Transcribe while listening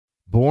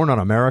Born on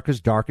America's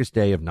darkest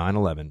day of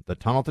 9/11, the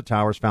Tunnel to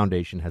Towers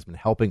Foundation has been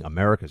helping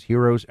America's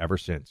heroes ever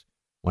since.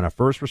 When a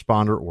first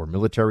responder or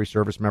military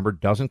service member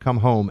doesn't come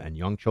home and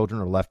young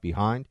children are left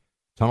behind,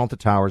 Tunnel to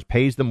Towers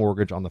pays the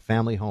mortgage on the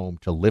family home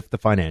to lift the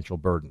financial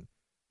burden.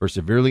 For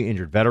severely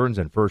injured veterans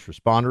and first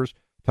responders,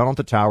 Tunnel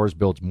to Towers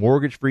builds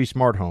mortgage-free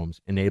smart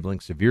homes, enabling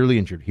severely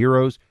injured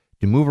heroes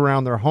to move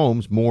around their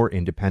homes more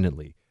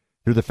independently.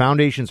 Through the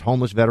Foundation's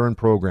Homeless Veteran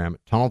Program,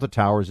 Tunnel to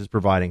Towers is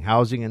providing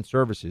housing and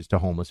services to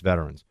homeless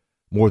veterans.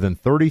 More than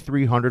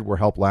 3,300 were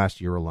helped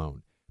last year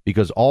alone.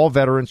 Because all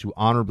veterans who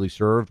honorably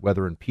served,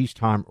 whether in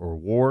peacetime or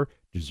war,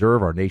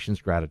 deserve our nation's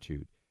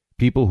gratitude.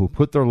 People who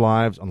put their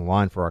lives on the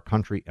line for our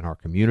country and our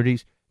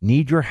communities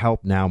need your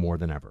help now more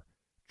than ever.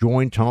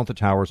 Join Tunnel to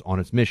Towers on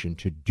its mission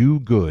to do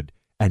good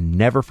and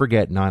never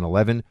forget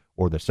 9/11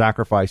 or the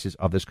sacrifices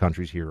of this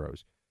country's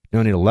heroes.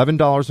 Donate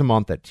 $11 a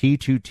month at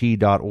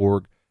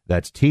T2T.org.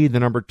 That's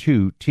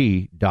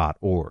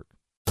T2T.org.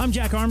 I'm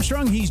Jack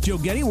Armstrong. He's Joe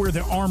Getty. We're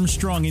the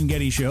Armstrong and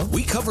Getty Show.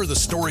 We cover the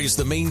stories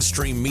the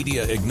mainstream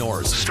media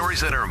ignores.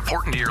 Stories that are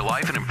important to your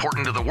life and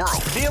important to the world.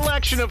 The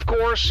election, of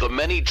course. The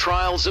many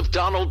trials of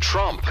Donald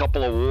Trump.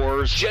 Couple of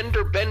wars.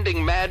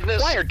 Gender-bending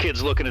madness. Why are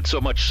kids looking at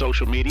so much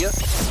social media?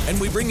 And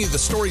we bring you the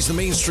stories the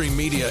mainstream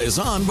media is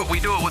on, but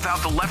we do it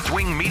without the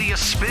left-wing media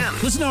spin.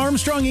 Listen to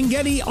Armstrong and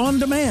Getty on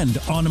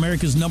demand on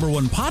America's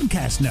 #1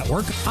 podcast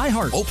network,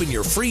 iHeart. Open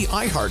your free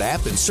iHeart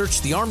app and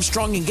search The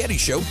Armstrong and Getty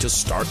Show to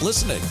start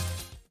listening.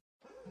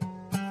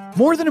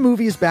 More Than a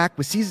Movie is back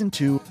with Season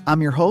 2.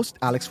 I'm your host,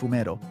 Alex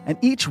Fumero, and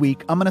each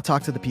week I'm going to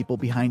talk to the people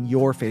behind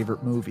your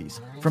favorite movies.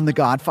 From The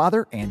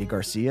Godfather, Andy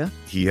Garcia.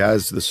 He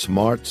has the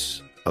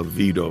smarts of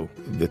Vito,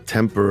 the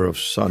temper of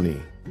Sonny,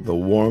 the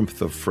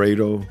warmth of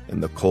Fredo,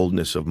 and the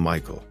coldness of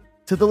Michael.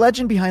 To the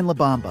legend behind La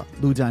Bamba,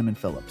 Lou Diamond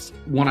Phillips.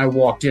 When I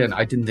walked in,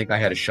 I didn't think I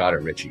had a shot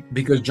at Richie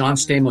because John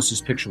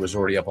Stamos' picture was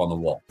already up on the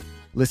wall.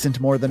 Listen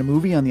to More Than a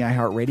Movie on the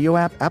iHeartRadio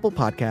app, Apple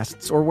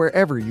Podcasts, or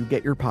wherever you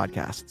get your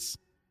podcasts.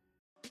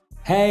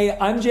 Hey,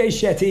 I'm Jay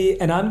Shetty,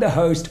 and I'm the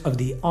host of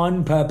the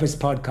On Purpose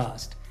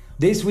podcast.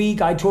 This week,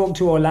 I talked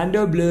to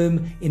Orlando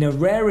Bloom in a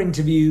rare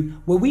interview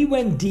where we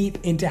went deep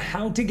into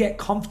how to get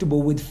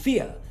comfortable with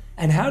fear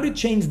and how to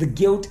change the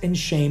guilt and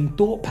shame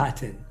thought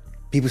pattern.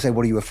 People say,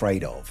 what are you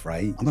afraid of,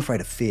 right? I'm afraid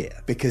of fear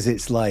because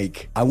it's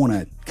like I want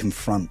to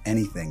confront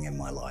anything in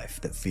my life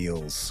that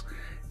feels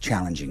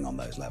challenging on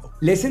those levels.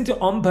 Listen to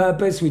On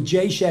Purpose with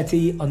Jay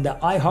Shetty on the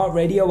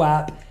iHeartRadio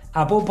app,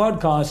 Apple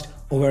Podcast,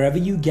 or wherever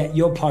you get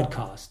your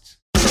podcasts.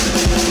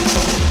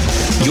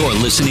 You're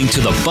listening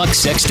to the Buck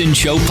Sexton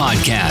Show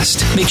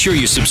podcast. Make sure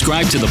you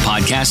subscribe to the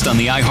podcast on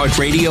the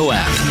iHeartRadio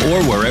app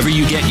or wherever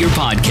you get your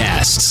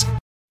podcasts.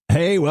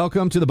 Hey,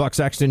 welcome to the Buck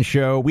Sexton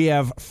Show. We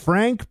have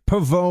Frank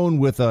Pavone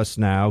with us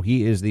now.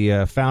 He is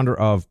the founder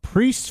of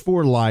Priests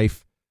for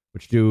Life,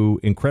 which do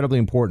incredibly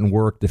important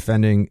work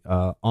defending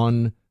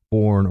unborn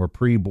or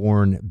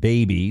preborn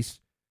babies.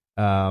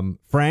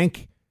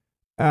 Frank,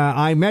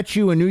 I met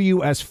you and knew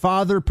you as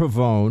Father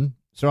Pavone.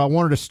 So I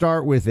wanted to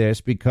start with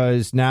this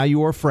because now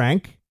you are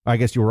Frank. I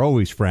guess you were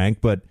always Frank,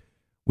 but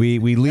we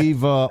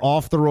leave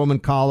off the Roman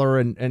collar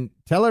and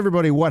tell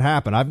everybody what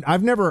happened.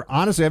 I've never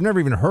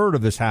even heard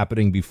of this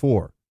happening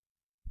before.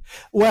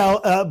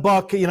 Well,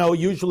 Buck,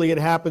 usually it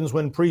happens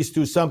when priests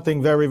do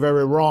something very,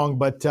 very wrong.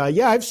 But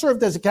I've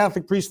served as a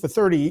Catholic priest for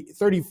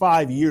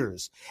 35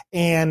 years.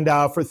 And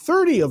for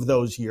 30 of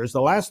those years,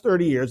 the last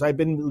 30 years, I've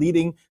been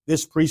leading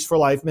this Priests for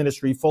Life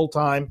ministry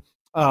full-time.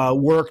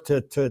 Work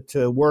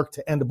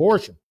to end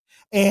abortion.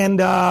 And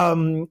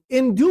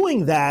in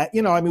doing that,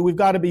 we've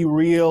got to be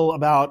real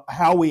about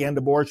how we end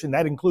abortion.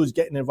 That includes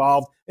getting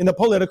involved in the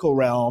political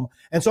realm.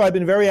 And so I've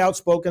been very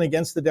outspoken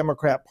against the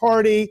Democrat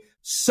Party.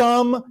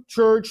 Some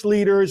church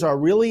leaders are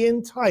really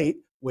in tight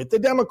with the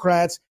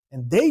Democrats,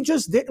 and they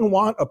just didn't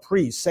want a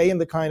priest saying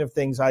the kind of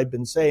things I've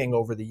been saying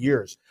over the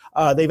years.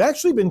 They've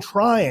actually been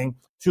trying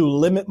to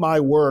limit my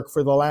work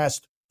for the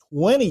last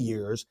 20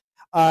 years.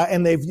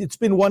 And it's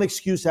been one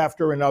excuse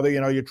after another.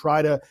 You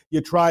try to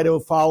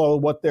follow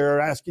what they're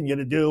asking you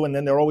to do, and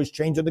then they're always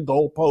changing the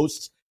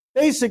goalposts.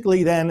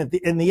 Basically, then at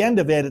the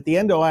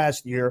end of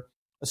last year,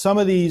 some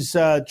of these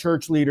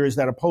church leaders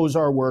that oppose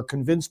our work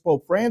convinced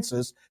Pope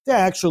Francis to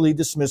actually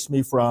dismiss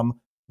me from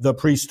the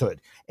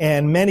priesthood.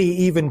 And many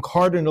even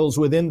cardinals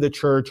within the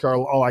church are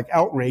like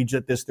outraged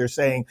at this. They're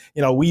saying,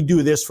 we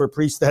do this for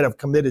priests that have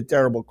committed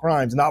terrible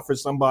crimes, not for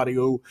somebody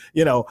who,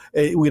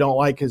 we don't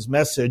like his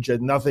message,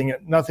 and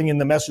nothing in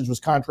the message was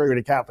contrary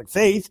to Catholic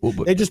faith.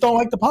 They just don't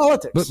like the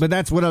politics. But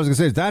that's what I was going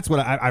to say. That's what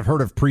I've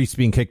heard of priests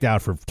being kicked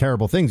out for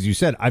terrible things. You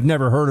said, I've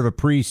never heard of a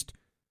priest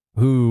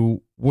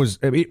who was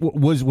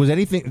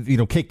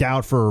anything, kicked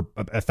out for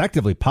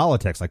effectively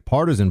politics, like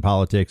partisan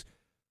politics.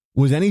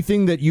 Was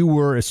anything that you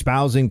were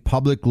espousing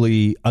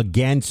publicly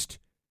against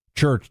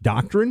church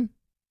doctrine?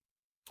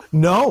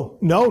 No,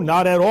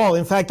 not at all.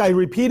 In fact, I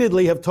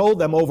repeatedly have told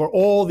them over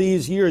all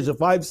these years,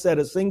 if I've said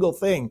a single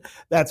thing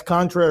that's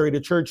contrary to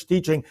church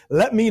teaching,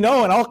 let me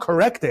know and I'll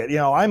correct it.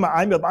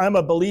 I'm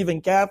a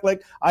believing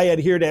Catholic. I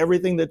adhere to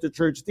everything that the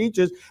church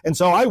teaches. And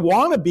so I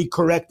want to be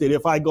corrected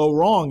if I go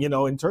wrong,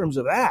 in terms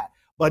of that.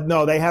 But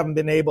no, they haven't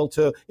been able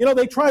to.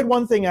 They tried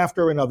one thing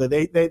after another.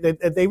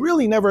 They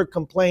really never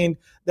complained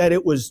that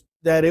it was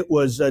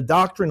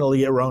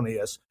doctrinally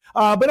erroneous.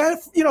 But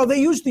they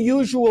used the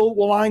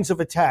usual lines of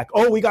attack.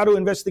 Oh, we got to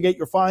investigate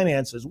your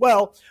finances.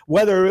 Well,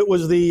 whether it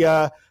was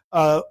the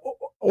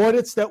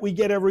audits that we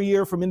get every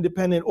year from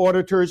independent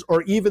auditors,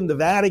 or even the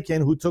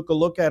Vatican, who took a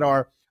look at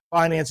our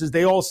finances,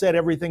 they all said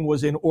everything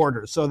was in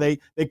order. So they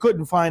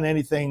couldn't find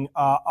anything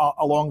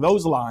along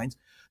those lines.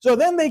 So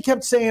then they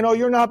kept saying, "Oh,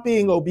 you're not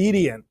being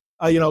obedient,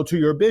 to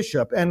your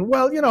bishop." And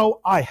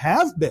well, I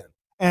have been.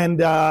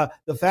 And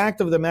the fact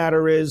of the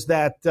matter is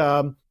that.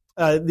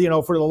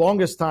 For the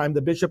longest time,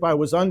 the bishop I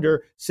was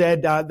under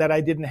said that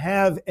I didn't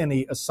have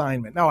any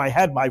assignment. Now, I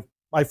had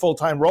my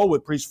full-time role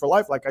with Priests for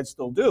Life, like I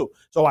still do.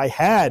 So I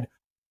had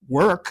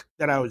work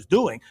that I was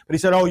doing. But he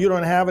said, "Oh, you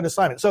don't have an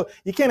assignment." So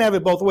you can't have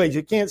it both ways.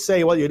 You can't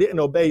say, well, you didn't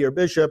obey your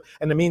bishop.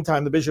 In the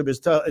meantime, the bishop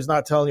is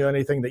not telling you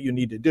anything that you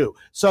need to do.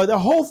 So the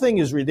whole thing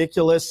is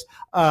ridiculous.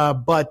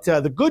 But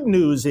the good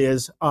news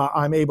is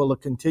I'm able to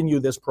continue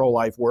this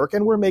pro-life work,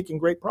 and we're making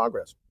great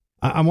progress.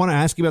 I want to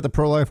ask you about the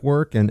pro-life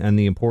work and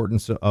the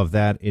importance of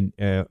that in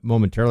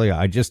momentarily.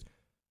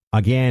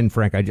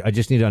 Frank, I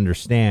just need to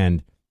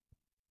understand,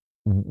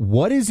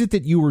 what is it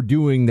that you were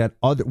doing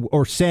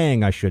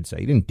saying, I should say,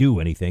 you didn't do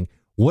anything.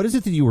 What is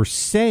it that you were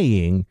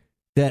saying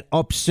that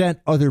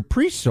upset other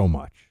priests so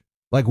much?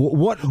 Like,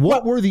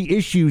 what were the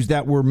issues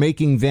that were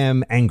making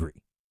them angry?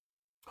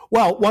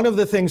 Well, one of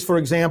the things, for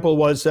example,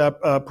 was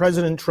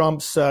President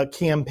Trump's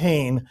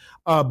campaign,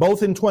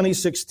 both in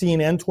 2016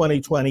 and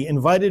 2020,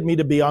 invited me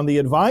to be on the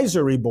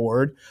advisory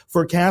board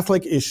for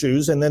Catholic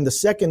issues, and then the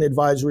second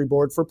advisory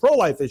board for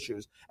pro-life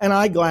issues. And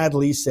I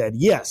gladly said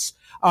yes.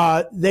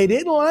 They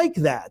didn't like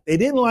that. They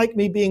didn't like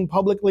me being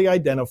publicly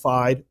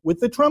identified with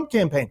the Trump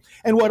campaign.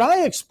 And what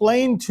I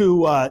explained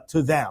to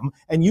them,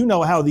 and you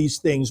know how these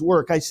things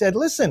work, I said,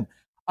 listen,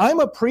 I'm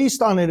a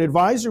priest on an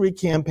advisory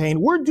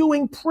campaign. We're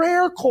doing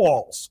prayer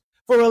calls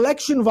for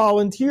election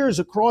volunteers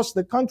across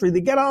the country.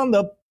 They get on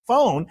the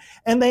phone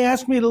and they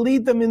ask me to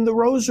lead them in the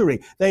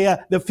rosary.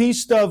 The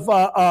feast of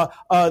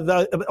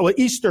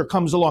Easter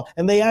comes along,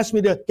 and they ask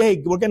me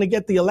we're going to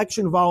get the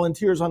election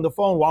volunteers on the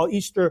phone while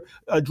Easter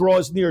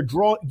draws near.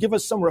 Give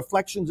us some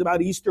reflections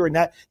about Easter and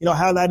that,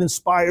 how that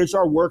inspires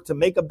our work to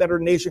make a better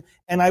nation.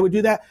 And I would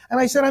do that. And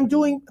I said, I'm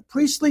doing a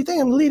priestly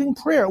thing. I'm leading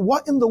prayer.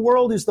 What in the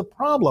world is the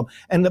problem?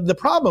 And the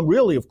problem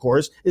really, of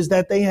course, is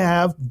that they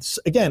have,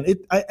 again,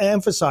 I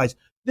emphasize,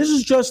 this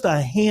is just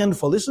a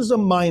handful. This is a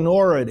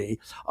minority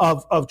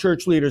of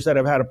church leaders that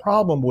have had a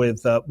problem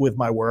with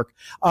my work.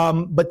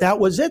 But that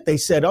was it. They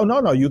said, "Oh,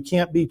 no, you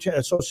can't be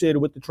associated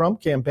with the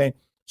Trump campaign."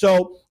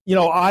 So,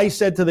 I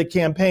said to the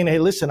campaign, "Hey,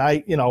 listen,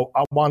 I'm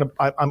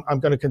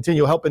going to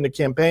continue helping the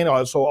campaign.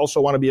 I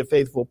also want to be a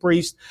faithful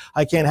priest.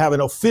 I can't have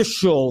an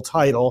official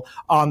title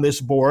on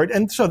this board."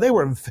 And so they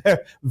were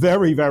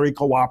very, very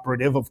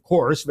cooperative, of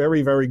course,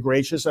 very, very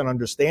gracious and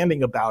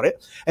understanding about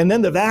it. And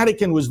then the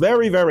Vatican was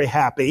very, very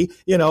happy,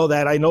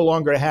 that I no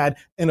longer had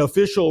an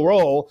official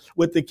role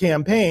with the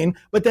campaign.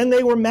 But then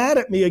they were mad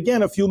at me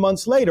again a few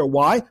months later.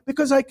 Why?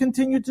 Because I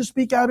continued to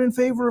speak out in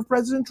favor of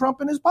President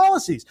Trump and his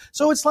policies.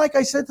 So it's like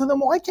I said to them,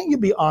 why can't you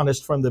be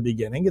honest from the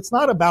beginning? It's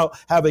not about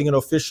having an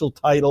official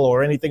title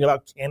or anything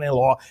about canon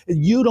law.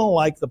 You don't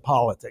like the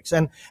politics.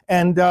 And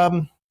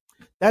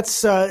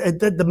that's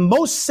the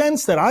most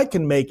sense that I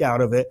can make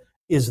out of it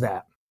is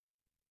that.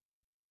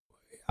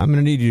 I'm going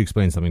to need you to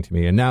explain something to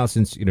me. And now,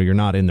 since you're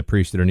not in the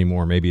priesthood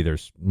anymore, maybe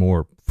there's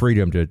more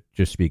freedom to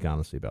just speak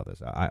honestly about this.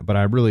 But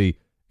I really,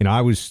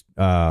 I was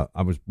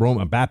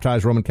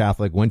baptized Roman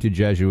Catholic, went to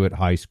Jesuit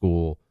high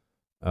school,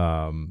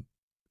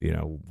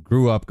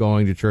 grew up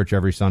going to church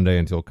every Sunday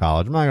until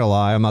college. I'm not gonna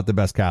lie, I'm not the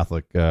best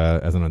Catholic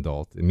as an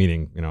adult,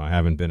 meaning, I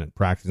haven't been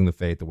practicing the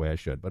faith the way I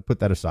should. But put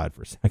that aside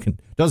for a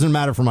second. Doesn't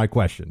matter for my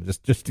question.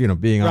 Just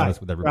being honest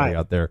with everybody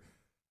out there.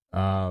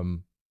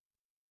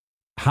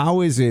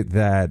 How is it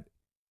that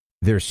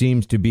there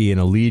seems to be an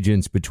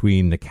allegiance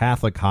between the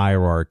Catholic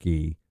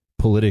hierarchy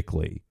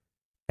politically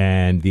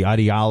and the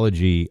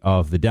ideology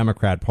of the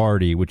Democrat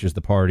Party, which is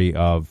the party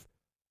of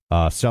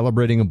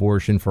celebrating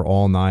abortion for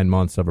all 9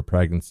 months of a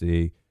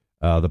pregnancy,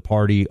 the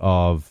party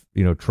of,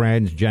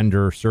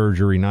 transgender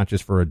surgery, not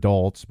just for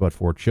adults, but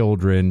for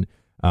children,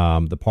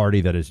 the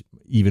party that is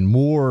even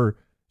more,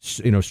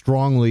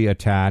 strongly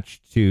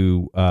attached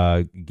to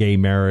gay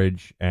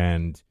marriage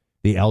and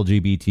the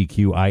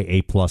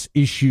LGBTQIA plus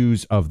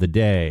issues of the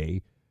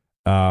day.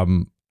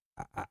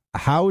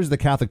 How is the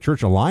Catholic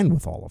Church aligned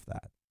with all of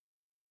that?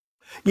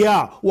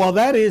 Yeah, well,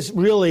 that is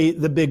really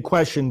the big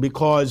question,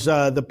 because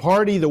the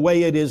party, the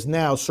way it is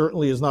now,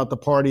 certainly is not the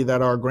party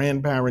that our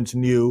grandparents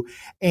knew,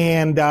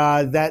 and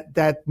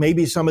that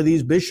maybe some of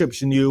these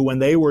bishops knew when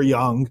they were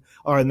young,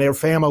 and their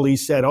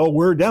families said, "Oh,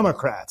 we're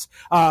Democrats."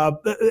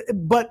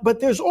 But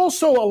there's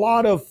also a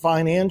lot of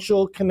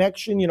financial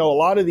connection. A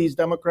lot of these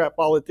Democrat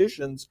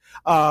politicians,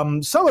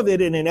 some of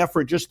it in an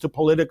effort just to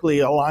politically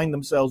align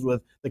themselves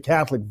with the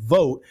Catholic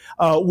vote,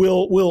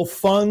 will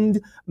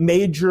fund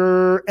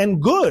major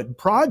and good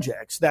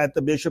projects that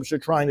the bishops are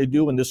trying to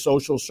do in the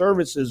social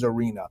services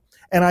arena.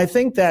 And I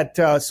think that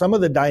some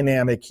of the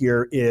dynamic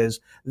here is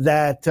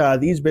that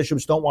these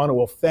bishops don't want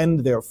to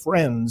offend their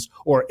friends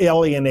or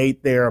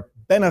alienate their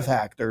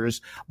benefactors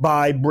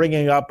by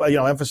bringing up,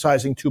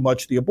 emphasizing too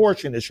much the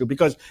abortion issue,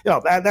 because,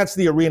 that's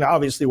the arena,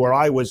 obviously, where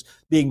I was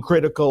being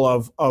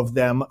critical of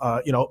them,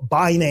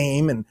 by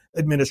name, and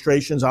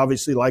administrations,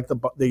 obviously, like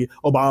the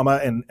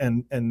Obama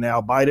and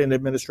now Biden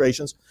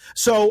administrations.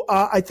 So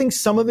I think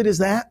some of it is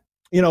that.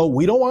 We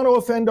don't want to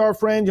offend our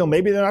friend.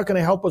 Maybe they're not going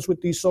to help us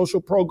with these social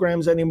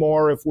programs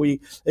anymore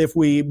if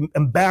we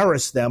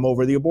embarrass them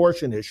over the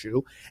abortion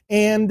issue.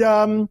 And,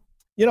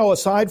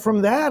 aside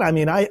from that, I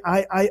mean,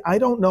 I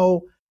don't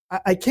know.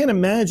 I can't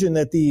imagine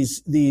that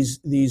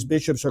these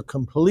bishops are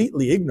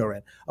completely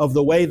ignorant of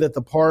the way that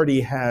the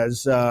party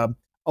has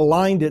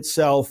aligned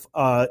itself,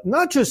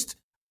 not just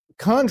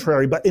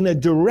contrary, but in a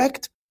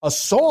direct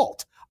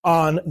assault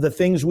on the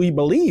things we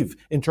believe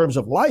in terms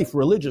of life,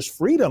 religious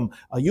freedom,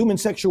 human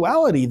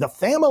sexuality, the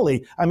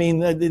family. I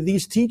mean,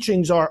 these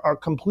teachings are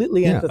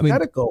completely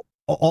antithetical.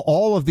 I mean,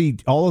 all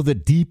of the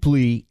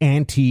deeply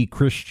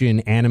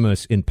anti-Christian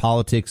animus in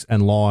politics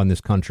and law in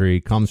this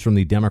country comes from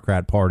the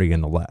Democrat Party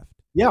and the left.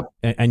 Yeah,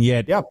 and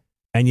yet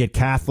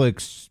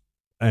Catholics,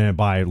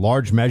 by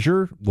large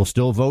measure, will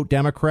still vote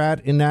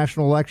Democrat in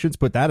national elections.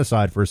 Put that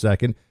aside for a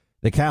second.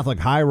 The Catholic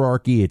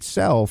hierarchy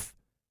itself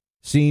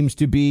seems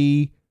to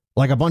be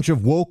like a bunch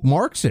of woke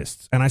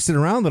Marxists, and I sit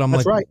around and I'm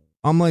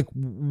like,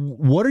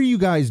 what are you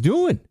guys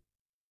doing?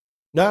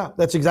 Yeah,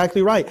 that's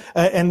exactly right.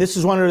 And this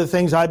is one of the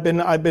things I've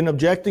been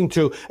objecting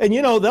to. And,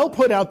 they'll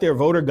put out their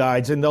voter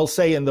guides and they'll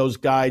say in those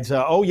guides,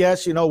 oh,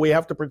 yes, we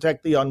have to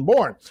protect the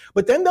unborn.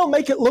 But then they'll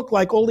make it look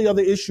like all the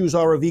other issues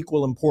are of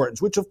equal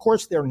importance, which, of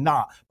course, they're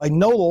not. By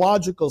no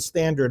logical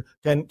standard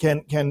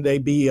can they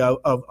be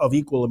of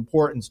equal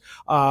importance.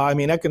 I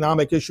mean,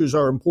 economic issues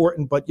are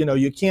important, but,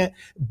 you can't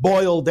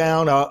boil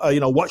down,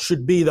 what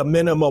should be the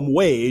minimum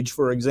wage,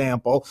 for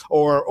example,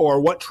 or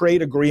what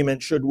trade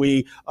agreement should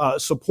we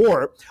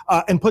support.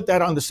 And put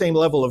that on the same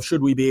level of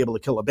should we be able to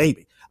kill a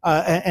baby.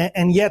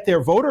 And yet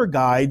their voter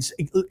guides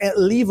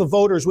leave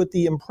voters with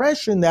the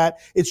impression that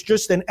it's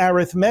just an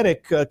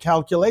arithmetic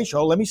calculation.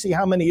 Oh, let me see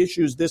how many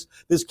issues this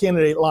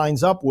candidate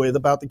lines up with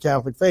about the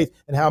Catholic faith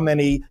and how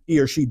many he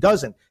or she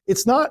doesn't.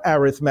 It's not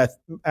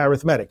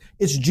arithmetic.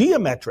 It's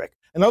geometric.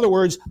 In other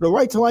words, the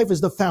right to life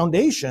is the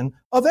foundation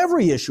of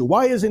every issue.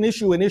 Why is an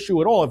issue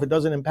at all if it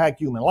doesn't impact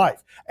human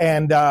life?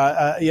 And,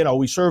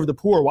 we serve the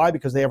poor. Why?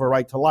 Because they have a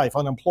right to life.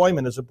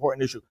 Unemployment is an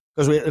important issue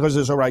because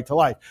there's a right to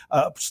life.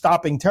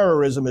 Stopping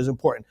terrorism is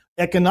important.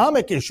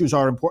 Economic issues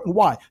are important.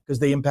 Why? Because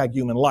they impact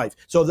human life.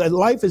 So that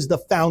life is the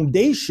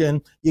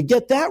foundation. You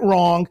get that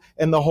wrong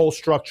and the whole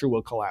structure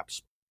will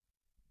collapse.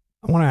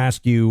 I want to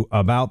ask you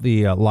about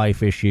the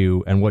life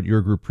issue and what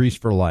your group, Priests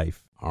for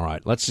Life. All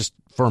right, let's just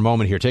for a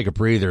moment here take a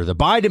breather. The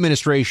Biden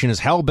administration is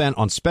hell-bent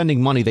on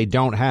spending money they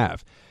don't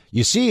have.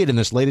 You see it in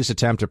this latest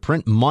attempt to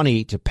print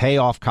money to pay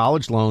off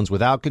college loans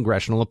without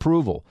congressional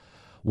approval.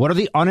 What are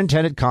the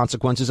unintended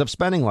consequences of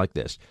spending like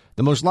this?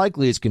 The most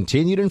likely is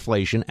continued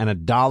inflation and a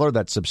dollar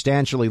that's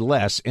substantially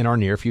less in our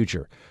near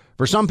future.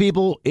 For some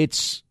people,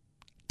 it's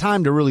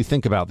time to really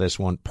think about this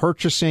one.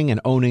 Purchasing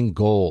and owning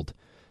gold.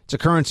 It's a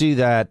currency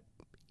that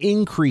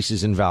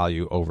increases in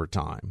value over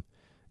time.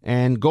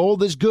 And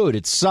gold is good.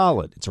 It's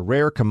solid. It's a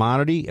rare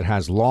commodity. It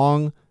has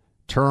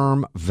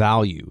long-term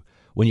value.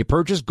 When you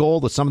purchase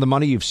gold with some of the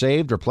money you've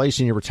saved or placed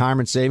in your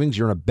retirement savings,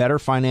 you're in a better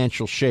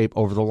financial shape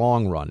over the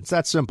long run. It's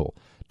that simple.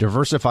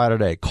 Diversify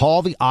today.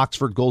 Call the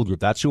Oxford Gold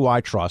Group. That's who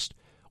I trust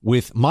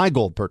with my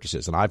gold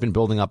purchases. And I've been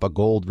building up a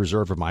gold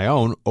reserve of my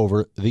own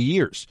over the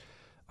years.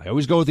 I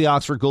always go with the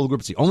Oxford Gold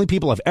Group. It's the only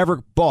people I've ever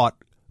bought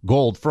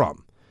gold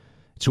from.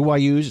 It's who I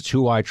use. It's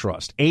who I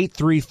trust.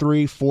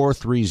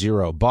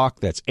 833-430-BUCK.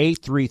 That's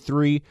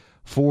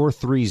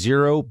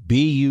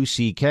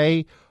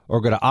 833-430-BUCK.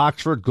 Or go to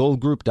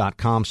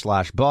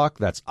oxfordgoldgroup.com/buck.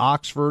 That's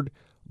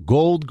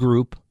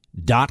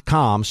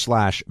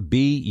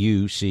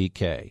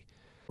oxfordgoldgroup.com/BUCK.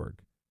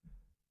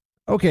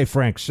 Okay,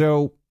 Frank.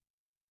 So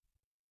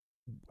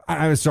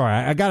I'm sorry.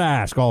 I got to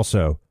ask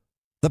also.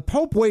 The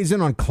Pope weighs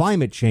in on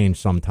climate change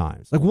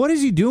sometimes. Like, what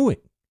is he doing?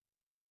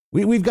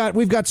 We've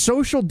got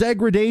social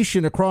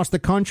degradation across the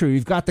country.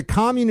 We've got the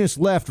communist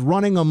left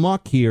running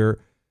amok here,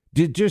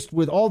 just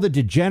with all the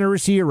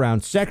degeneracy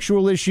around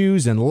sexual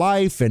issues and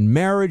life and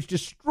marriage,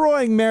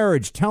 destroying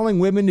marriage, telling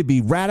women to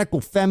be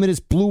radical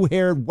feminist,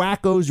 blue-haired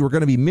wackos who are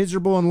going to be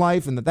miserable in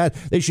life and that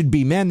they should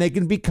be men. They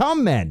can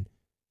become men.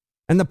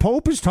 And the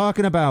Pope is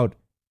talking about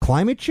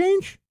climate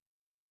change?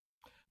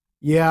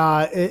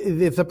 Yeah,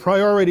 if the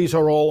priorities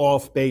are all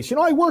off base.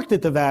 I worked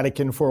at the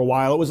Vatican for a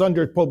while. It was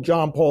under Pope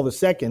John Paul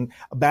II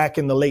back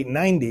in the late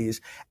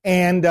 90s.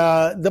 And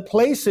the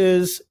place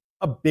is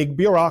a big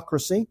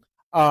bureaucracy.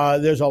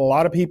 There's a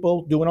lot of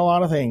people doing a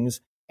lot of things.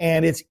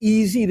 And it's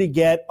easy to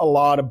get a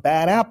lot of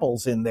bad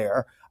apples in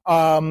there.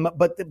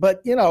 But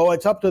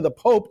it's up to the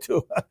Pope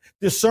to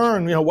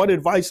discern, what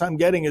advice I'm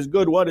getting is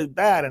good, what is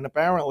bad. And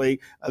apparently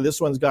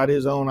this one's got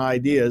his own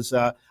ideas.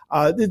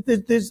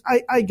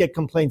 I get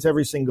complaints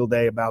every single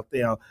day about,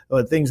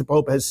 things the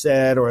Pope has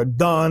said or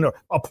done or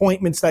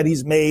appointments that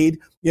he's made,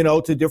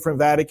 to different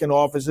Vatican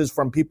offices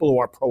from people who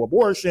are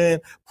pro-abortion,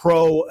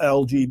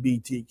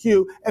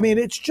 pro-LGBTQ. I mean,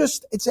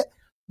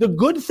 the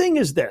good thing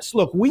is this.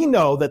 Look, we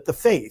know that the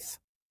faith,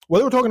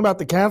 whether we're talking about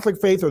the Catholic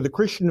faith or the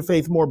Christian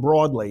faith more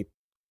broadly,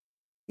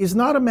 is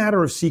not a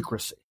matter of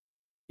secrecy.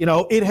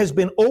 It has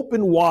been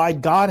open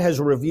wide. God has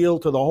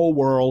revealed to the whole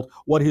world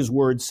what his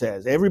word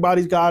says.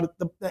 Everybody's got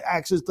the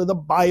access to the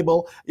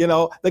Bible,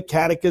 the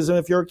catechism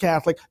if you're a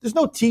Catholic. There's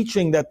no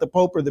teaching that the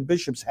Pope or the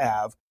bishops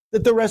have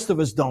that the rest of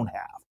us don't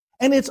have.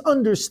 And it's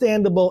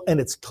understandable and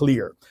it's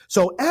clear.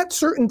 So at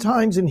certain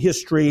times in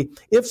history,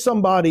 if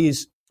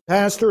somebody's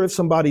pastor, if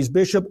somebody's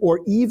bishop, or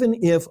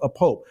even if a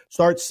pope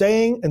starts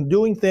saying and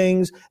doing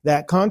things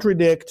that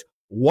contradict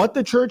what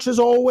the church has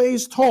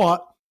always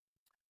taught,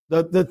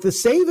 the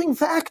saving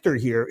factor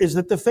here is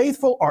that the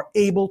faithful are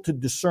able to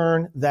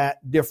discern that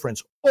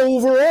difference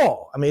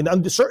overall. I mean,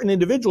 certain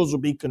individuals will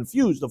be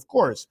confused, of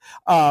course,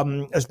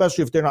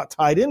 especially if they're not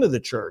tied into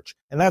the church.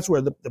 And that's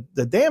where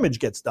the damage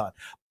gets done.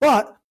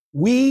 But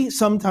we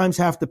sometimes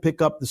have to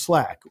pick up the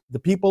slack. The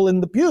people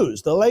in the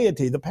pews, the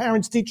laity, the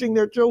parents teaching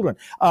their children,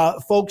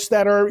 folks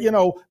that are,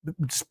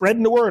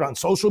 spreading the word on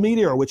social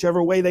media or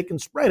whichever way they can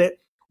spread it.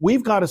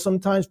 We've got to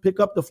sometimes pick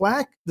up the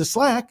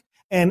slack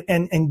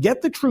and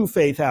get the true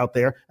faith out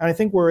there. And I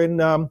think we're in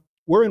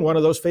one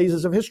of those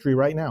phases of history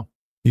right now.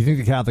 Do you think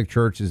the Catholic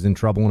Church is in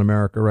trouble in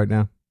America right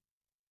now?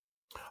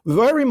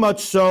 Very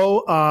much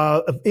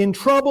so. In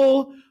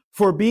trouble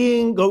for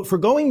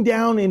going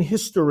down in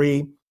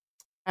history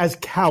as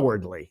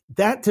cowardly.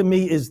 That to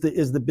me is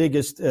the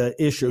biggest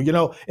issue.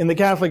 In the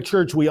Catholic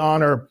Church we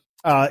honor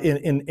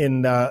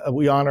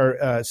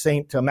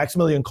Saint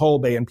Maximilian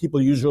Kolbe, and people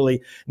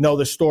usually know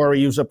the story.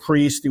 He was a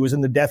priest. He was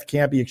in the death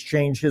camp. He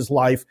exchanged his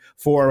life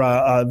for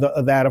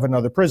that of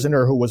another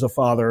prisoner who was a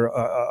father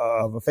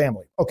of a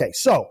family. Okay,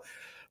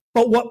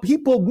 but what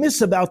people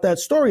miss about that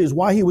story is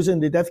why he was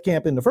in the death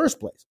camp in the first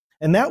place.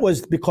 And that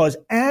was because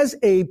as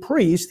a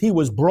priest, he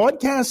was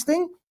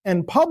broadcasting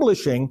and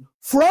publishing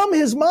from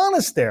his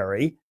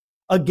monastery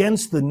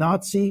against the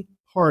Nazi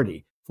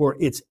Party for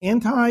its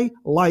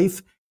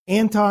anti-life,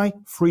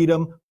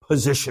 anti-freedom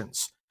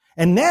positions.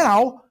 And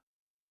now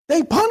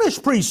they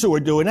punish priests who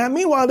are doing that.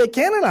 Meanwhile, they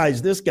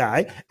canonize this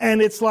guy.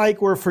 And it's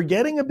like we're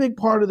forgetting a big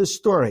part of the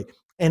story.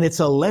 And it's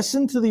a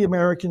lesson to the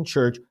American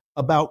church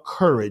about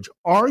courage.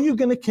 Are you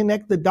going to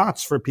connect the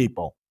dots for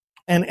people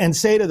and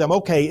say to them,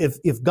 okay,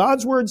 if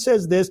God's word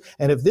says this,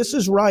 and if this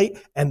is right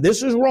and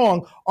this is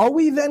wrong, are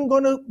we then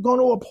going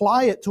to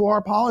apply it to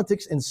our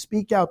politics and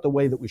speak out the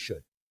way that we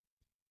should?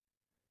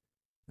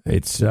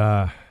 It's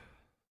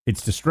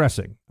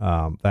distressing,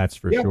 that's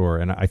for sure.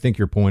 And I think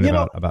your point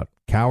about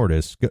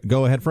cowardice.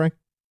 Go ahead, Frank.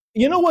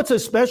 You know what's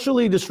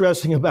especially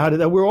distressing about it?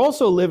 That we're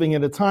also living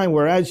at a time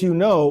where, as you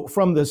know,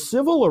 from the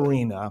civil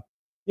arena,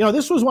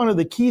 this was one of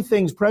the key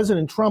things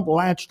President Trump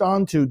latched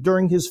onto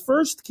during his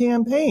first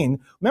campaign.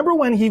 Remember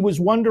when he was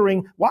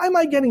wondering, why am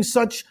I getting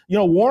such,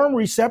 warm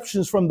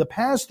receptions from the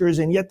pastors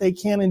and yet they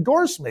can't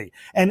endorse me?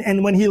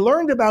 And when he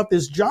learned about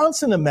this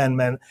Johnson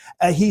amendment,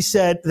 he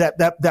said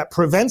that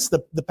prevents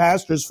the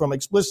pastors from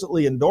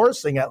explicitly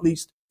endorsing, at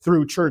least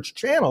through church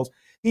channels.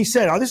 He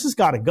said, this has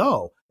got to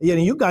go.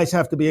 You guys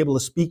have to be able to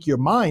speak your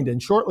mind.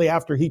 And shortly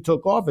after he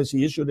took office,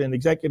 he issued an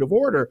executive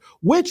order,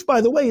 which, by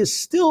the way, is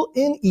still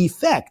in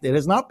effect. It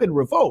has not been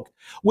revoked,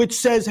 which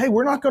says, hey,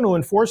 we're not going to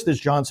enforce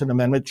this Johnson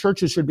Amendment.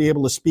 Churches should be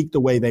able to speak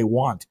the way they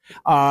want.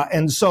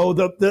 And so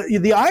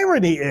the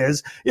irony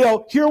is,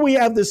 here we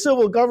have the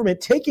civil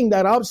government taking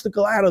that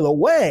obstacle out of the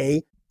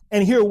way,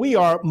 and here we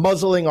are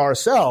muzzling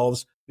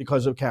ourselves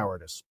because of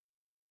cowardice.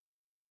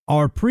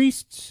 Are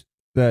priests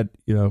that,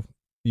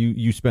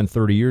 you spent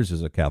 30 years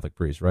as a Catholic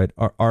priest, right?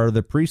 Are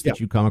the priests that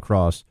you come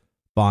across,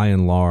 by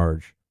and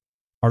large,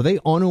 are they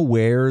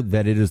unaware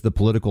that it is the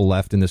political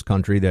left in this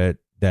country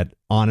that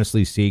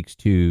honestly seeks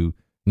to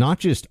not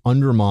just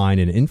undermine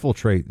and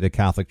infiltrate the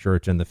Catholic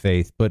Church and the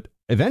faith, but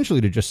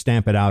eventually to just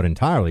stamp it out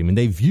entirely? I mean,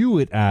 they view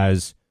it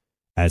as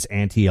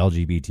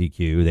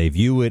anti-LGBTQ. They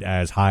view it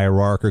as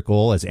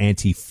hierarchical, as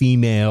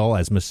anti-female,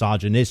 as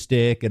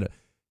misogynistic. And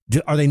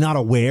are they not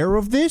aware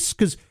of this?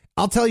 Because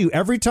I'll tell you,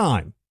 every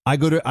time I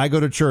go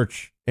to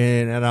church,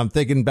 and I'm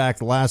thinking back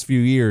the last few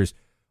years,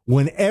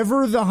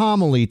 whenever the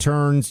homily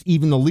turns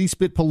even the least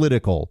bit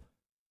political,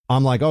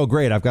 I'm like, oh,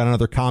 great, I've got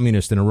another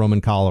communist in a Roman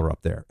collar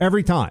up there.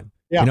 Every time.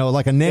 Yeah.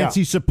 Like a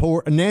Nancy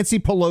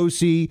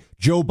Pelosi,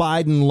 Joe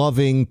Biden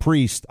loving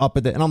priest up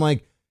at the, and I'm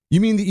like, you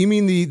mean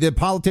the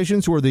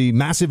politicians who are the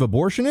massive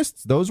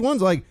abortionists? Those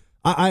ones? Like,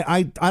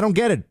 I don't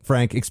get it,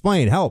 Frank.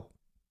 Explain. Help.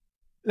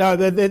 No,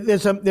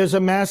 there's a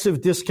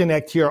massive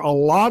disconnect here. A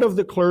lot of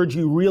the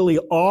clergy really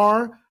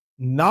are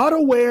not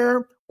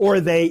aware, or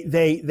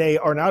they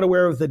are not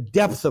aware of the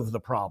depth of the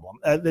problem.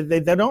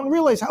 They don't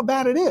realize how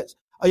bad it is.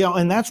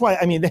 And that's why,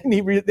 I mean,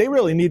 they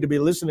really need to be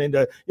listening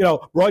to,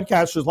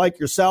 broadcasters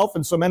like yourself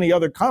and so many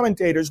other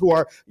commentators who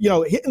are,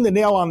 hitting the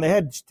nail on the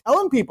head,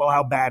 telling people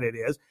how bad it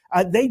is.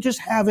 They just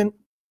haven't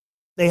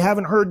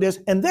heard this.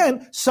 And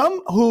then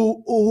some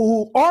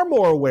who are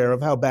more aware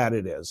of how bad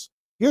it is,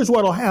 here's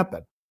what'll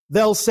happen.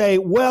 They'll say,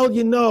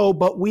 well,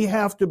 but we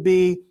have to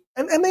be,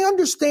 and they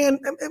understand,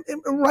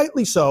 and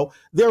rightly so,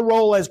 their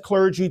role as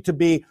clergy to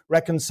be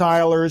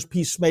reconcilers,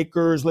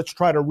 peacemakers. Let's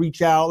try to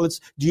reach out.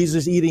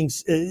 Jesus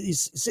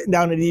sitting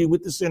down and eating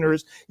with the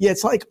sinners. Yeah,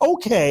 it's like,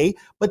 okay,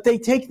 but they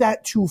take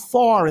that too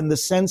far in the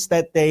sense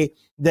that they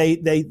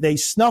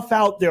snuff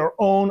out their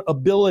own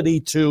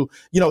ability to,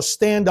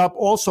 stand up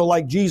also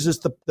like Jesus,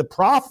 the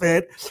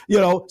prophet,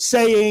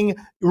 saying,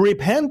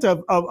 repent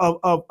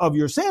of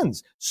your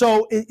sins.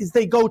 So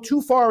they go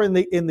too far in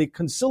the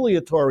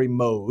conciliatory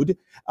mode,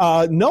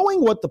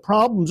 knowing what the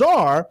problems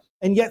are,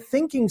 and yet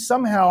thinking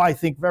somehow, I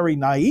think very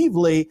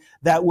naively,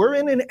 that we're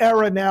in an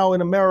era now in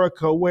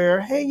America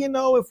where, hey,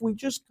 if we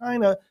just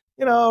kind of,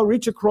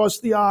 reach across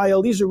the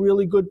aisle. These are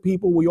really good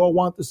people. We all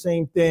want the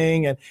same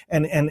thing.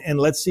 And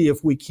let's see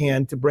if we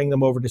can to bring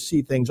them over to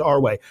see things our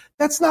way.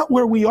 That's not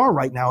where we are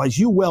right now, as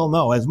you well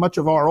know, as much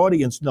of our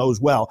audience knows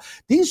well.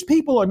 These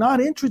people are not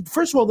interested.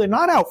 First of all, they're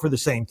not out for the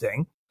same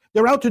thing.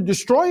 They're out to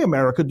destroy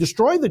America,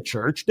 destroy the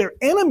church. They're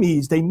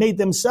enemies. They made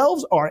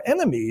themselves our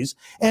enemies.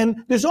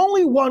 And there's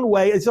only one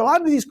way. It's a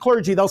lot of these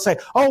clergy, they'll say,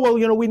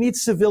 we need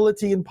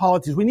civility in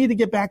politics. We need to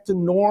get back to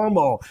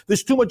normal.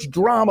 There's too much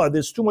drama.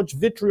 There's too much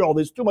vitriol.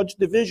 There's too much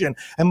division.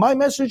 And my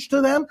message to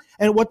them,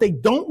 and what they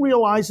don't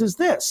realize is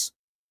this: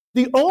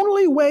 the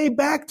only way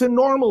back to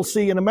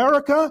normalcy in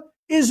America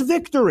is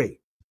victory.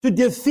 To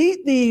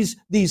defeat these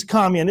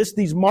communists,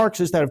 these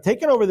Marxists that have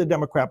taken over the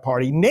Democrat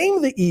Party,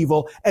 name the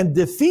evil and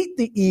defeat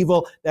the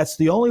evil. That's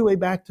the only way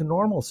back to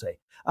normalcy,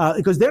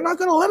 because they're not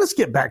going to let us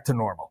get back to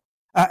normal.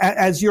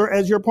 As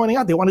you're pointing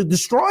out, they want to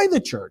destroy the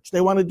church.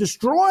 They want to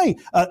destroy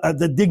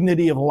the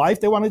dignity of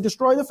life. They want to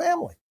destroy the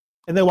family,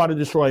 and they want to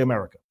destroy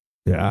America.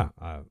 Yeah,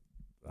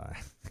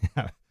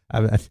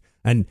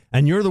 and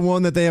you're the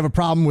one that they have a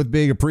problem with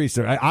being a priest.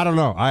 I don't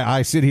know.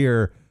 I sit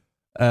here.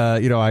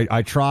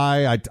 I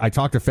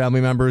talk to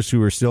family members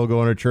who are still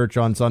going to church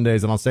on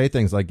Sundays, and I'll say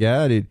things like,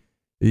 you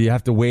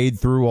have to wade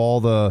through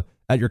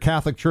at your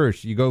Catholic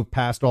church, you go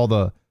past all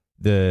the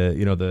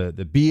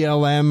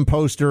BLM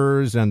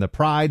posters and the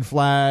pride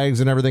flags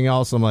and everything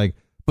else. I'm like,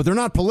 but they're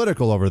not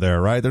political over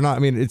there, right? They're not. I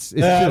mean, it's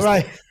just,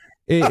 right.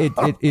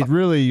 it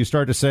really, you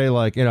start to say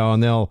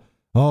and they'll,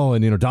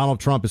 Donald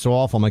Trump is so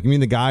awful. I'm like, you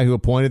mean the guy who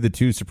appointed the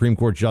 2 Supreme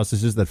Court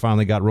justices that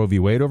finally got Roe v.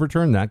 Wade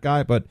overturned? That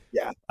guy? But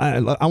yeah,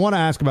 I want to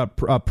ask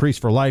about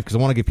Priests for Life, because I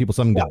want to give people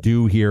something to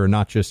do here, and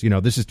not just,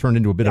 this has turned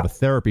into a bit of a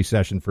therapy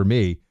session for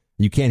me.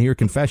 You can't hear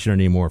confession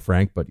anymore,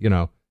 Frank, but,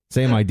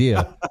 same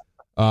idea.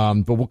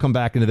 But we'll come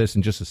back into this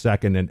in just a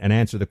second and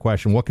answer the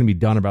question, what can be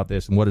done about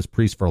this, and what is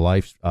Priests for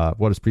Life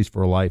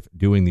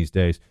doing these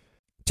days?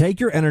 Take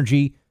your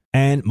energy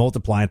and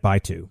multiply it by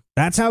 2.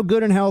 That's how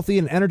good and healthy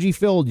and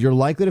energy-filled you're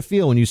likely to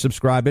feel when you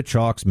subscribe to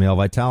Chalk's Male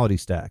Vitality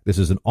Stack. This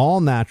is an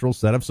all-natural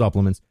set of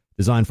supplements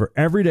designed for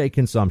everyday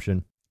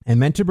consumption and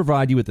meant to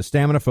provide you with the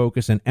stamina,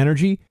 focus, and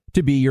energy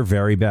to be your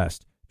very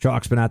best.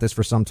 Chalk's been at this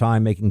for some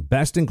time, making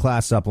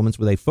best-in-class supplements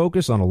with a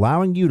focus on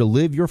allowing you to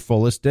live your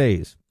fullest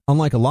days.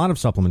 Unlike a lot of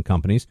supplement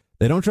companies,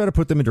 they don't try to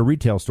put them into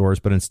retail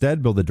stores, but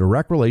instead build a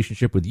direct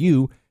relationship with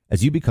you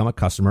as you become a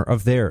customer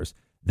of theirs.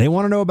 They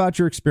want to know about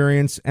your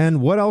experience and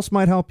what else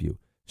might help you.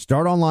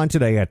 Start online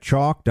today at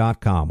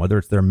chalk.com. Whether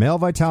it's their Male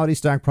Vitality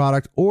Stack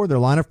product or their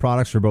line of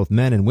products for both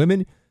men and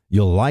women,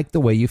 you'll like the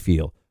way you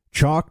feel.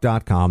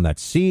 Chalk.com,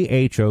 that's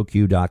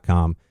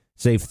CHOQ.com.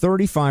 Save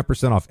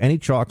 35% off any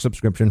Chalk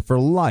subscription for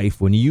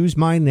life when you use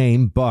my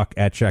name, Buck,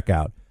 at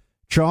checkout.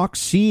 Chalk,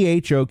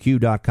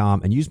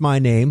 CHOQ.com, and use my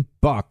name,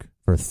 Buck,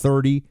 for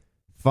 35%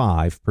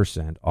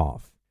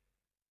 off.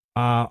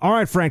 All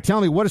right, Frank, tell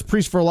me, what is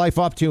Priests for Life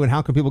up to, and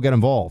how can people get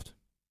involved?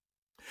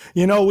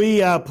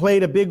 We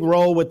played a big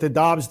role with the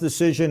Dobbs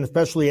decision,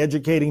 especially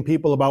educating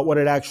people about what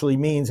it actually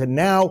means. And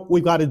now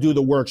we've got to do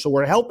the work. So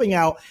we're helping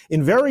out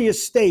in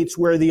various states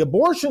where the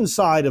abortion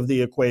side of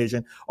the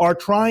equation are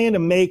trying to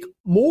make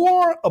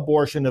more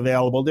abortion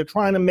available. They're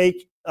trying to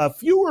make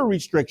fewer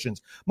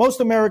restrictions. Most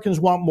Americans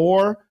want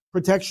more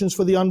protections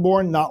for the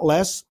unborn, not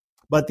less.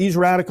 But these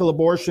radical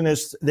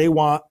abortionists, they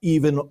want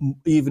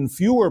even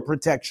fewer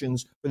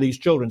protections for these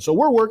children. So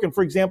we're working,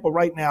 for example,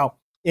 right now,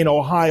 in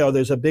Ohio,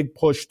 there's a big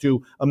push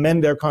to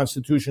amend their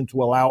constitution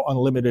to allow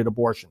unlimited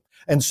abortion.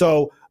 And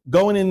so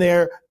going in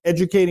there,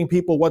 educating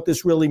people what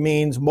this really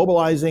means,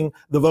 mobilizing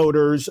the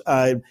voters,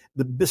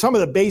 some of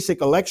the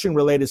basic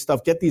election-related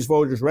stuff, get these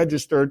voters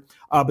registered,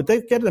 but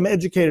they get them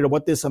educated on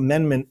what this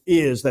amendment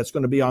is that's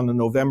going to be on the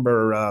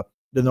November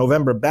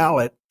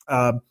ballot.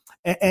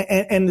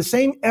 And the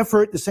same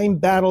effort, the same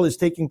battle is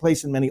taking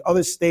place in many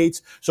other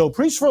states. So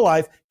Priests for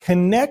Life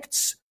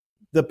connects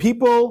the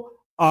people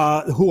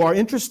who are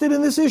interested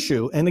in this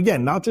issue. And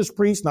again, not just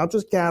priests, not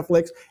just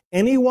Catholics,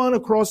 anyone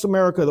across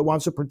America that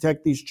wants to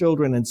protect these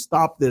children and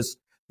stop this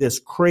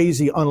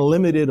crazy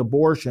unlimited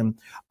abortion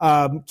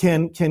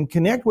can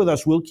connect with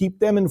us. We'll keep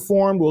them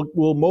informed.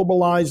 We'll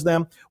mobilize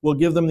them. We'll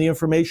give them the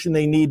information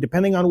they need.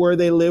 Depending on where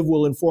they live,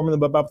 we'll inform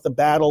them about the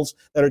battles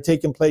that are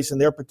taking place in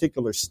their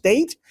particular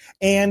state.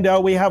 And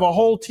we have a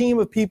whole team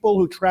of people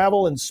who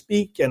travel and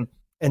speak and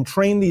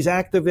train these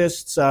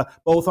activists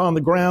both on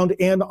the ground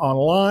and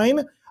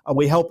online.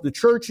 We help the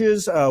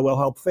churches, we'll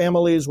help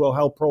families, we'll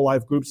help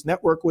pro-life groups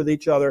network with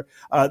each other.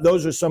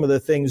 Those are some of the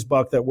things,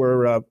 Buck, that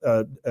we're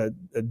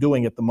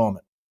doing at the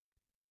moment.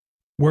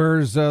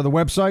 Where's the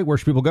website? Where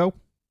should people go?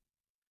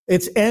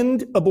 It's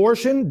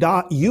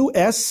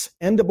endabortion.us,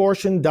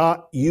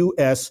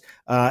 endabortion.us,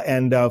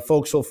 and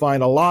folks will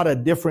find a lot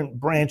of different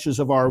branches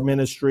of our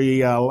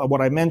ministry,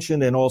 what I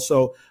mentioned, and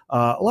also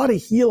a lot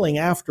of healing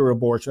after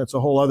abortion. That's a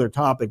whole other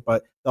topic,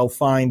 but they'll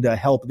find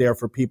help there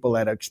for people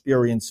that are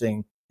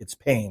experiencing its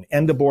pain.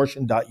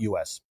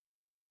 Endabortion.us.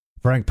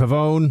 Frank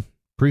Pavone,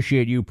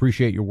 appreciate you.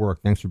 Appreciate your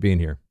work. Thanks for being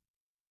here.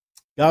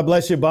 God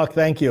bless you, Buck.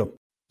 Thank you.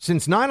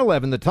 Since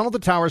 9/11, the Tunnel to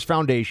Towers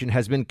Foundation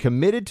has been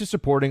committed to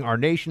supporting our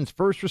nation's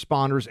first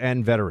responders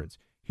and veterans,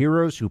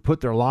 heroes who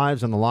put their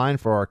lives on the line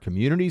for our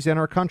communities and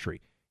our country.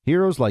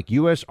 Heroes like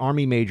U.S.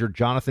 Army Major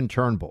Jonathan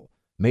Turnbull.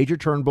 Major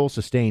Turnbull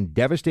sustained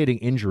devastating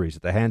injuries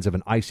at the hands of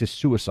an ISIS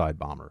suicide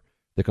bomber.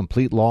 The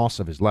complete loss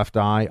of his left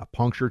eye, a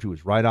puncture to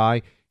his right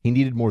eye. He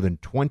needed more than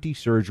 20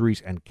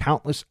 surgeries and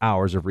countless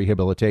hours of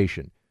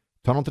rehabilitation.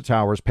 Tunnel to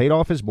Towers paid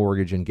off his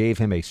mortgage and gave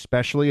him a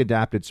specially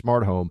adapted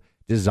smart home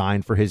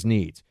designed for his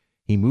needs.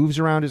 He moves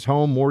around his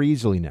home more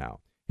easily now.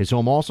 His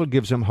home also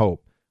gives him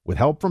hope. With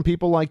help from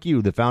people like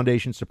you, the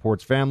foundation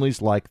supports families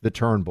like the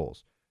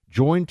Turnbulls.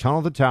 Join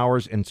Tunnel to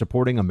Towers in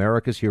supporting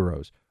America's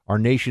heroes, our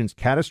nation's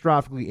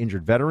catastrophically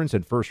injured veterans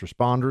and first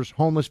responders,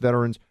 homeless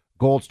veterans,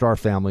 Gold Star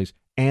families,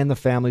 and the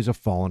families of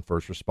fallen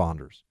first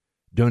responders.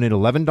 Donate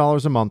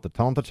 $11 a month to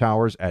Tunnel to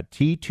Towers at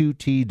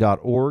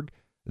T2T.org.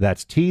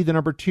 That's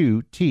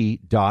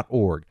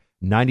T2T.org.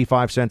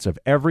 95 cents of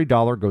every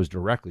dollar goes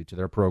directly to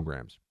their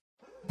programs.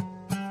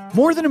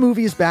 More Than a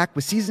Movie is back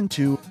with Season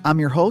 2. I'm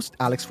your host,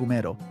 Alex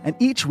Fumero, and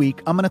each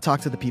week I'm going to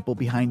talk to the people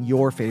behind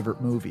your favorite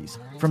movies.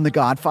 From The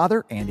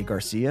Godfather, Andy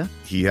Garcia.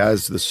 He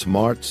has the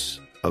smarts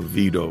of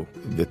Vito,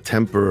 the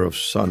temper of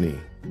Sonny,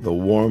 the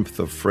warmth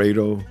of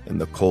Fredo,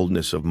 and the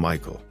coldness of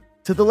Michael.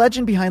 To the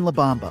legend behind La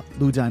Bamba,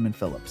 Lou Diamond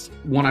Phillips.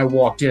 When I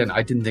walked in,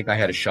 I didn't think I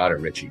had a shot at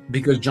Richie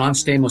because John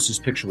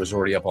Stamos' picture was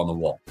already up on the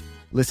wall.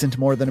 Listen to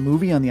More Than a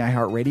Movie on the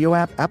iHeartRadio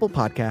app, Apple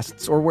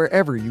Podcasts, or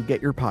wherever you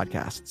get your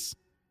podcasts.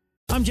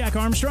 I'm Jack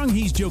Armstrong.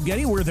 He's Joe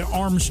Getty. We're the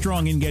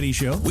Armstrong and Getty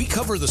Show. We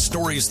cover the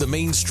stories the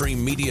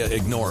mainstream media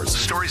ignores.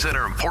 Stories that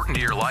are important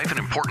to your life and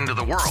important to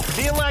the world.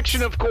 The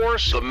election, of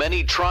course. The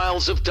many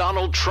trials of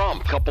Donald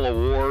Trump. Couple of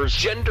wars.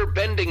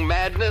 Gender-bending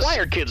madness. Why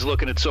are kids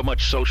looking at so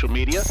much social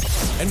media?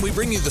 And we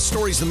bring you the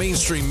stories the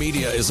mainstream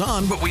media is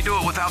on, but we do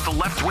it without the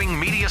left-wing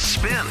media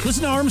spin.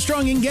 Listen to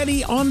Armstrong and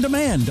Getty on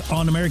demand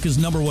on America's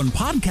 #1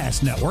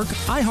 podcast network,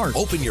 iHeart.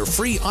 Open your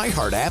free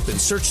iHeart app and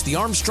search The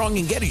Armstrong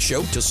and Getty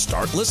Show to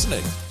start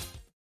listening.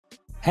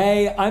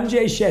 Hey, I'm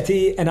Jay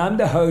Shetty, and I'm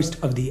the host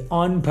of the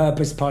On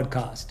Purpose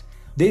podcast.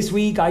 This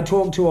week, I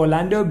talked to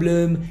Orlando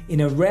Bloom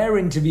in a rare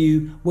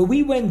interview where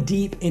we went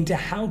deep into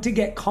how to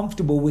get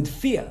comfortable with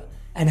fear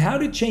and how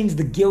to change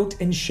the guilt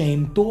and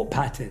shame thought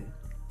pattern.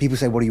 People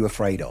say, what are you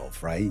afraid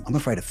of, right? I'm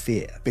afraid of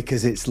fear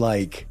because it's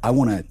like I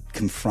want to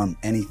confront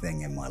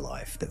anything in my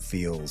life that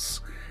feels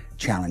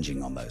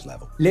challenging on those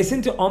levels.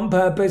 Listen to On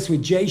Purpose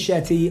with Jay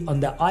Shetty on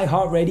the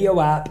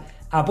iHeartRadio app,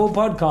 Apple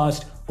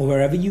Podcast, or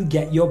wherever you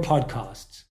get your podcasts.